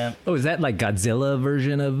Man. Yeah. Oh, is that like Godzilla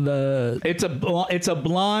version of It's a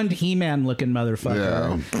blonde He-Man looking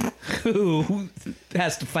motherfucker who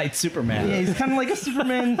has to fight Superman. Yeah, he's kind of like a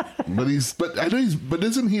Superman. But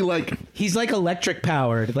isn't he like, He's like electric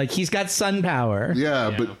powered, like he's got sun power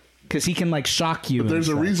yeah, but because he can like shock you. there's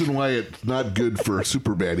a and stuff. reason why it's not good for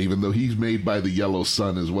Superman, even though he's made by the yellow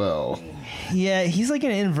sun as well. Yeah, he's like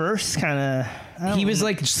an inverse kind of. He was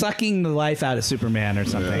like sucking the life out of Superman or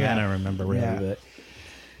something. Yeah. I don't remember really, Yeah. but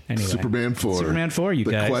anyway. Superman 4. Superman 4, you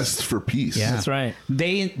the guys. quest for peace. Yeah. That's right.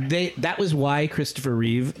 They that was why Christopher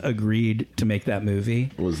Reeve agreed to make that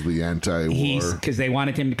movie. Was the anti-war. Because they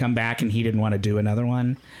wanted him to come back and he didn't want to do another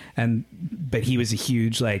one, but he was a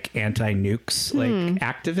huge like anti-nukes like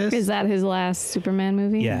activist. Is that his last Superman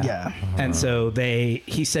movie? Yeah. Yeah. And so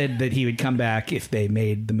he said that he would come back if they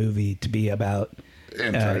made the movie to be about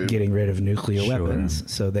getting rid of nuclear weapons.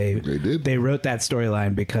 So they did. They wrote that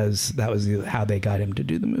storyline because that was how they got him to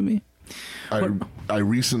do the movie. I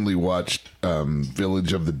recently watched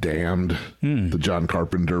Village of the Damned, the John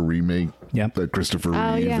Carpenter remake Yep. that Christopher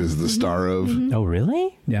Oh, Reeve yeah. is the star of. Oh,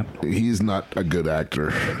 really? Yeah. He's not a good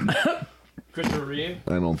actor, Christopher Reeve.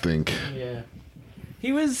 I don't think. Yeah.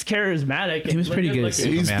 He was charismatic. He was pretty good at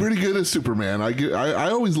He's Superman. pretty good as Superman. I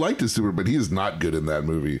always liked his Superman, but he is not good in that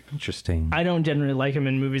movie. Interesting. I don't generally like him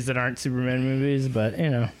in movies that aren't Superman movies, but you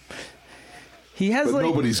know, he has But like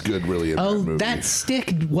nobody's good really in that Oh, movie. that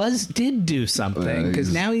stick did do something because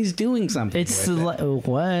he's- now he's doing something. it's with it. like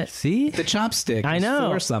what? See? The chopstick. I is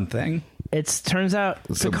know. for something. It turns out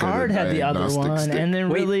Some Picard kind of had the other diagnostic one, stick. and they're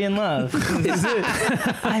really in love.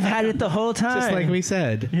 I've had it the whole time. Just like we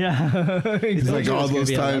said. yeah, He's like, it all was gonna those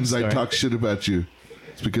be a love times I story. talk shit about you.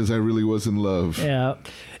 It's because I really was in love. yeah.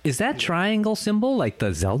 Is that triangle symbol like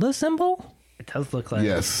the Zelda symbol? It does look like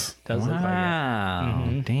Yes. It does look like Wow.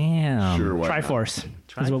 Damn. Sure. it. Why not? Triforce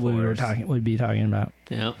is what we were would be talking about.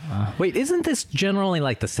 Yeah. Wait, isn't this generally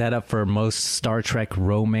like the setup for most Star Trek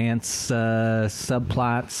romance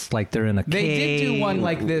subplots? Like they're in a They cave. did do one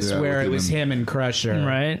like this Yeah, where with it was him him and Crusher.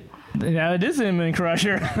 Right. Now it is him and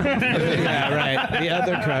Crusher. Yeah, right. The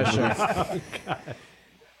other Crusher.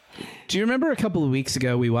 Do you remember a couple of weeks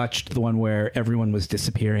ago we watched the one where everyone was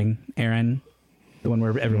disappearing, Aaron? The one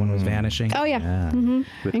where everyone was vanishing? Oh yeah. Yeah.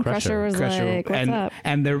 With And Crusher was like, "What's and, up?"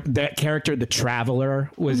 And that character, the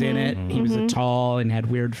Traveler, was in it. He was a tall and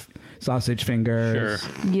had weird sausage fingers.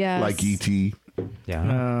 Sure. Yes. Like E.T.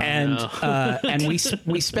 Yeah. And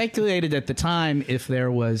we speculated at the time if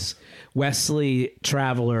there was Wesley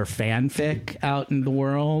Traveler fanfic out in the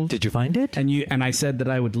world. Did you find it? And I said that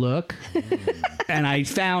I would look, and I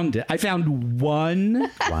found it. I found one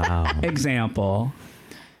Wow. example.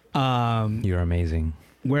 You're amazing.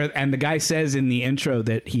 And the guy says in the intro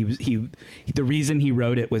that the reason he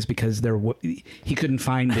wrote it was because he couldn't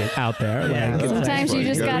find it out there. Yeah. Like, Sometimes you You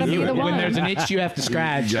just gotta gotta do be it. the when one. there's an itch you have to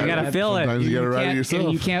scratch, You gotta fill it. Sometimes you gotta write it and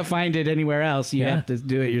yourself. you can't find it anywhere else. You Yeah. have to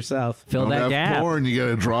do it yourself. Fill Don't that have gap. porn, you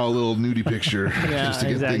gotta draw a little nudie picture just to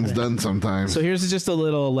get exactly. things done sometimes. So here's just a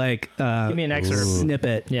little Give me an excerpt.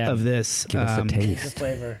 snippet Yeah. of this. Give us a The taste.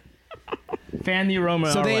 flavor. Fan the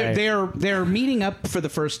aroma. So our way. they're meeting up for the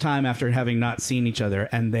first time after having not seen each other,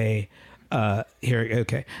 and they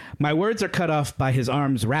Okay. My words are cut off by his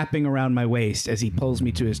arms wrapping around my waist as he pulls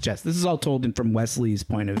me to his chest. This is all told in from Wesley's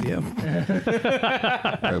point of view.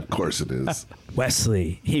 Of course it is.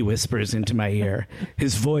 Wesley, he whispers into my ear.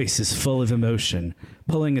 His voice is full of emotion,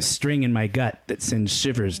 pulling a string in my gut that sends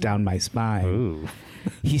shivers down my spine. Ooh.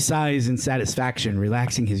 He sighs in satisfaction,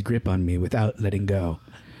 relaxing his grip on me without letting go.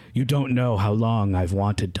 You don't know how long I've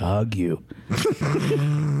wanted to hug you.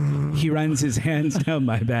 He runs his hands down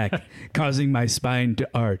my back, causing my spine to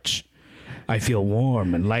arch. I feel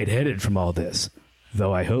warm and lightheaded from all this,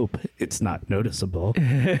 though I hope it's not noticeable.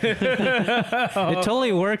 It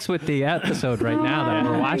totally works with the episode right now that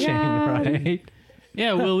we're watching, right?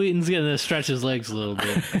 Yeah, Will Wheaton's going to stretch his legs a little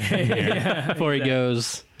bit here before he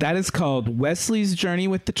goes. That is called Wesley's Journey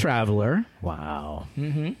with the Traveler Wow.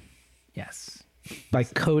 Yes. by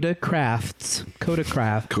Coda Crafts. Coda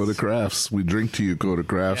Crafts. Coda Crafts. We drink to you, Coda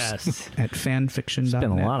Crafts. Yes. At fanfiction.net.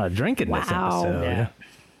 Been a lot of drinking this Wow. episode. Yeah.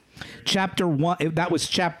 Chapter 1. That was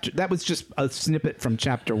just a snippet from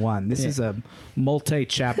chapter 1. This is a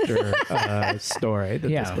multi-chapter story.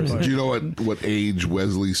 That Yeah. this person- Do you know what age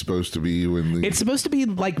Wesley's supposed to be when the... It's supposed to be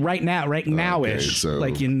like right now-ish. so-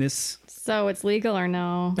 Like in this. So it's legal or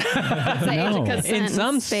no? It's the age of consent In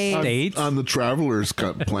some space. states, on the Traveler's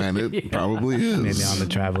planet, probably is. Maybe on the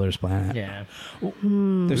Traveler's Planet. Yeah.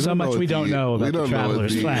 There's so much we don't know about the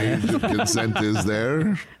Traveler's We don't know Planet. what the age of consent is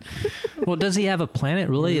there. well, does he have a planet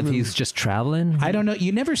really if he's just traveling? I don't know.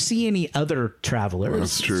 You never see any other travelers.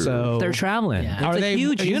 That's true. So They're traveling. Yeah. It's a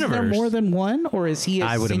huge is universe. there more than one, or is he a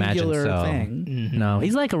I would imagine singular so. thing? No,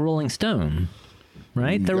 he's like a Rolling Stone,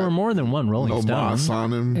 right? There got were more than one Rolling No Stone. moss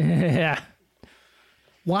on him. Yeah.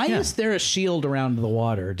 Why Yeah. is there a shield around the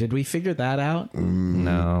water? Did we figure that out?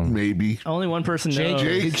 No. Maybe. Only one person knows.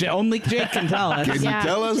 Jake? Only Jake can tell us. Can you Yeah,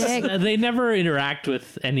 tell us? Jake. They never interact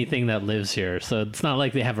with anything that lives here, so it's not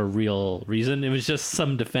like they have a real reason. It was just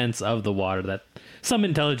some defense of the water that some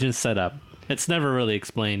intelligence set up. It's never really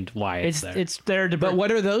explained why it's there. It's there to. But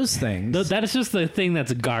what are those things? That is just the thing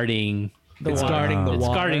that's guarding It's water. guarding the It's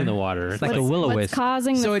water. guarding the water. It's like a will-o-wisp. What's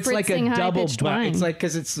causing the So it's like a fritzing double. high-pitched whine? It's like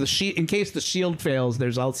because it's the shield. In case the shield fails,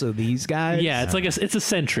 there's also these guys. Yeah, it's like it's a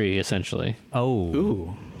sentry essentially. Oh.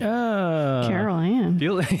 Ooh. Carol Ann.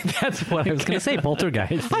 That's what I was going to say,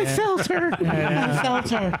 poltergeist. I felt her. I felt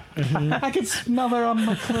her. I could smell her on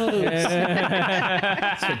my clothes.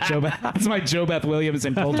 That's my Joe Beth Williams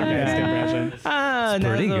and Poltergeist impression.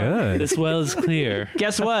 Pretty good. This well is clear.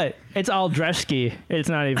 Guess what? It's all Dreshki. It's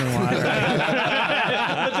not even water.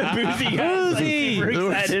 But the boozy guys super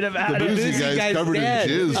excited about The it. boozy guy's guy's covered dead.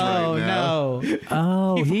 in jizz Oh right now. no!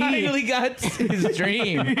 Oh, He finally got his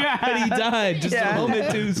dream, but he died just a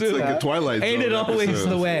moment too It's soon. like a Twilight Ain't Zone it always episode.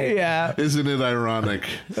 the way? Yeah. Isn't it ironic?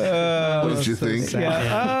 Don't you think? sad.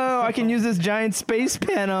 Yeah. Oh, I can use this giant space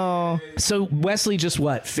panel. So Wesley just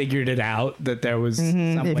figured it out that there was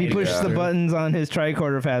some If way he to pushes go the through. buttons on his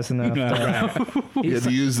tricorder fast enough. You had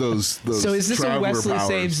to use those So is this a traveler Wesley powers.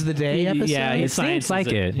 Saves the Day episode? Yeah, It seems like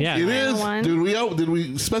it. Yeah, It is. One. Did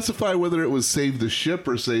we specify whether it was save the ship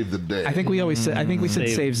or save the day? I think we always said. I think we said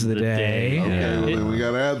Save Saves the the Day. Day. Okay, well, then we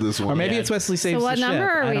got to add this one. Or maybe Yeah. it's Wesley Saves So what the Ship. number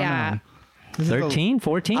are I we don't at? know. 13,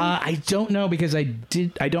 14? I don't know because I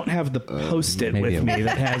don't have the post-it maybe with me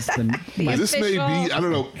that has the. This may be. official I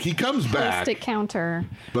don't know. He comes back, Post-it counter.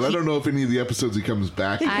 but I don't know if any of the episodes he comes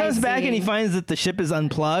back. He comes back see. and he finds that the ship is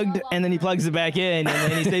unplugged, and then he plugs it back in,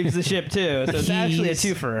 and then he saves the ship too. So it's actually a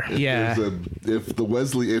twofer. Yeah.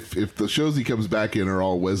 If the shows he comes back in are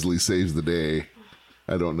all Wesley Saves the Day,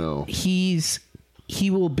 I don't know. He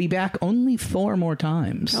will be back only 4 more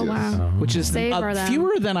times. Oh, wow. Which is Savor them.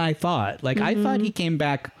 fewer than I thought. Like I thought he came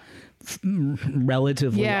back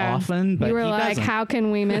relatively Yeah. often, but you were he like, doesn't. how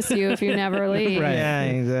can we miss you if you never leave? Right. Yeah,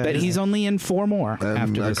 exactly. But he's only in 4 more And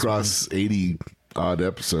after this across 80 odd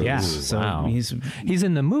episodes. one. Yeah, so Wow. he's He's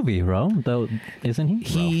in the movie, though, isn't he?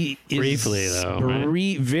 he is Briefly, though,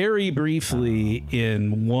 right? very briefly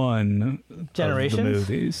in one Generations? of the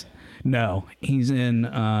movies. No, he's in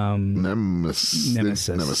Nemesis.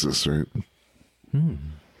 Nemesis. Right?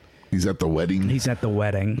 He's at the wedding. he's at the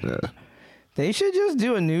wedding. They should just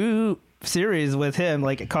do a new series with him,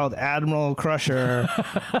 like called Admiral Crusher,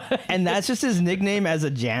 and that's just his nickname as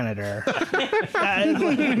a janitor. That is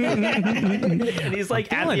and he's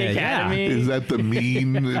like at the feeling it, yeah. academy. Is that the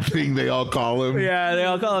mean thing they all call him? Yeah, they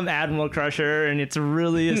all call him Admiral Crusher, and it's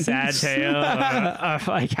really a sad tale of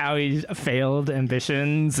like how he failed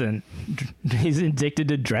ambitions, and he's addicted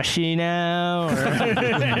to Dreshy now.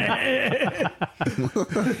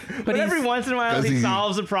 But every once in a while, Does he he-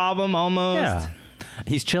 solves a problem almost. Yeah.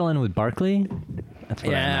 He's chilling with Barkley. That's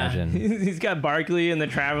what I imagine. He's got Barkley and the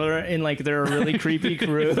Traveler in like their really creepy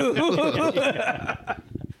crew.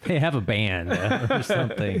 Hey, have a band or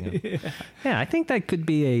something. Yeah, I think that could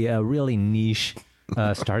be a really niche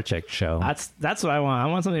Star Trek show. That's what I want. I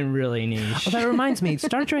want something really niche. Well, that reminds me,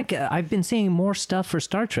 Star Trek. I've been seeing more stuff for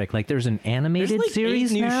Star Trek. Like, there's an animated There's like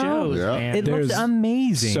series 8 new now. shows, Yeah. man. It There's looks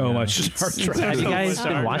amazing. So much Star Trek. Have you guys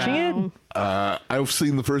Star been watching Trek. it? I've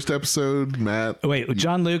seen the first episode, Matt. Wait,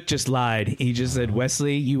 John Luke just lied. He just said,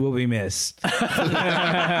 Wesley, you will be missed.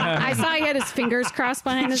 I saw he had his fingers crossed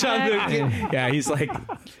behind his John back. Luke, yeah, he's like,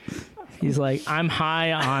 I'm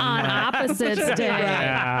high On on opposites day.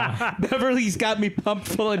 yeah. Beverly's got me pumped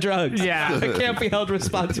full of drugs. Yeah. I can't be held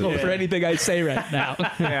responsible for anything I say right now.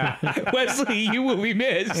 Yeah. Wesley, you will be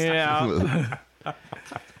missed. Yeah.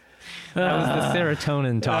 That was the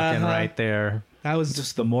serotonin talking right there. That was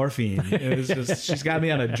just the morphine. It was just, she's got me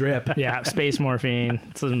on a drip. Yeah. Space morphine.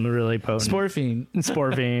 It's really potent. Sporphine.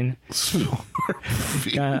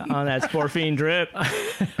 Sporphine. On that sporphine drip.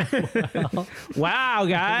 Wow,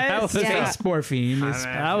 guys. Yeah. Space morphine. is-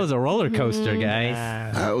 That was a roller coaster, guys.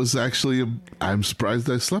 That was actually, I'm surprised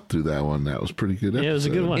I slept through that one. That was a pretty good episode. Yeah, it was a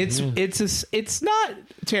good one. It's not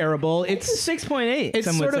terrible. It's 6.8.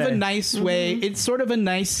 it's sort of a nice way. It's sort of a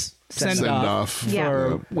nice send off Yeah.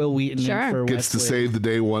 for Will Wheaton Sure. and for Gets to Wesley. save the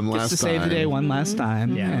day one last Gets to time. save the day one last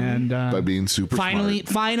time. Yeah. And by being super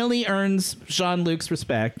finally earns Jean-Luc's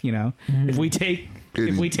respect, you know. If we take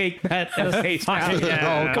that as face value,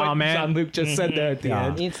 Yeah. comment Jean-Luc just said there at the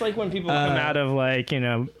end. It's like when people come out of like, being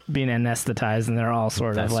anesthetized and they're all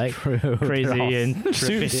sort of like true. crazy They're all and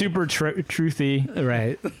super truthy.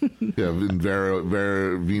 Right. Yeah, in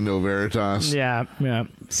Vino Veritas. Yeah. Yeah.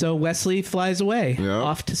 So Wesley flies away Yeah.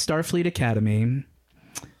 off to Starfleet Academy.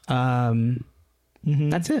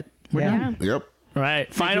 That's it. We're done. Yep. Right.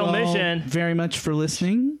 Thank Final you all mission. very much for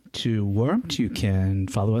listening to Warped. You can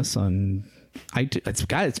follow us on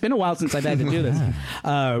iTunes. It's been a while since I've had to do this.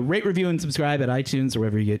 Rate, review, and subscribe at iTunes or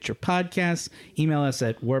wherever you get your podcasts. Email us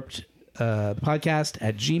at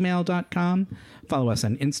warpedpodcast@gmail.com. Follow us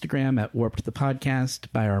on Instagram at Warped the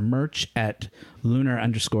Podcast. Buy our merch at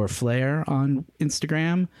lunar_flare on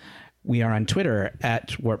Instagram. We are on Twitter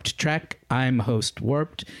at Warped Trek. I'm host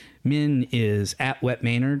Warped. Min is at Wet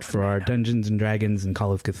Maynard for our Dungeons and Dragons and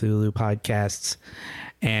Call of Cthulhu podcasts.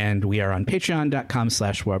 And we are on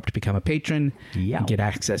patreon.com/warped to become a patron. Yeah. And get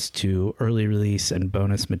access to early release and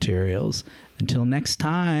bonus materials. Until next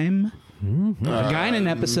time, a Guinan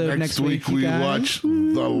episode next week. you we guys. watch The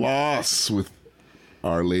Loss with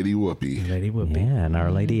Our Lady Whoopi. Lady Whoopi. Yeah, and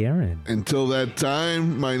Our Lady Erin. Until that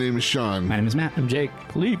time, my name is Sean. My name is Matt. I'm Jake.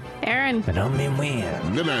 Leap. Aaron. But only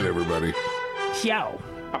win. Good night, everybody. Ciao.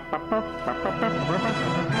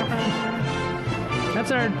 That's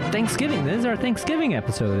our Thanksgiving. This is our Thanksgiving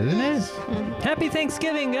episode, isn't it? Happy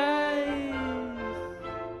Thanksgiving, guys.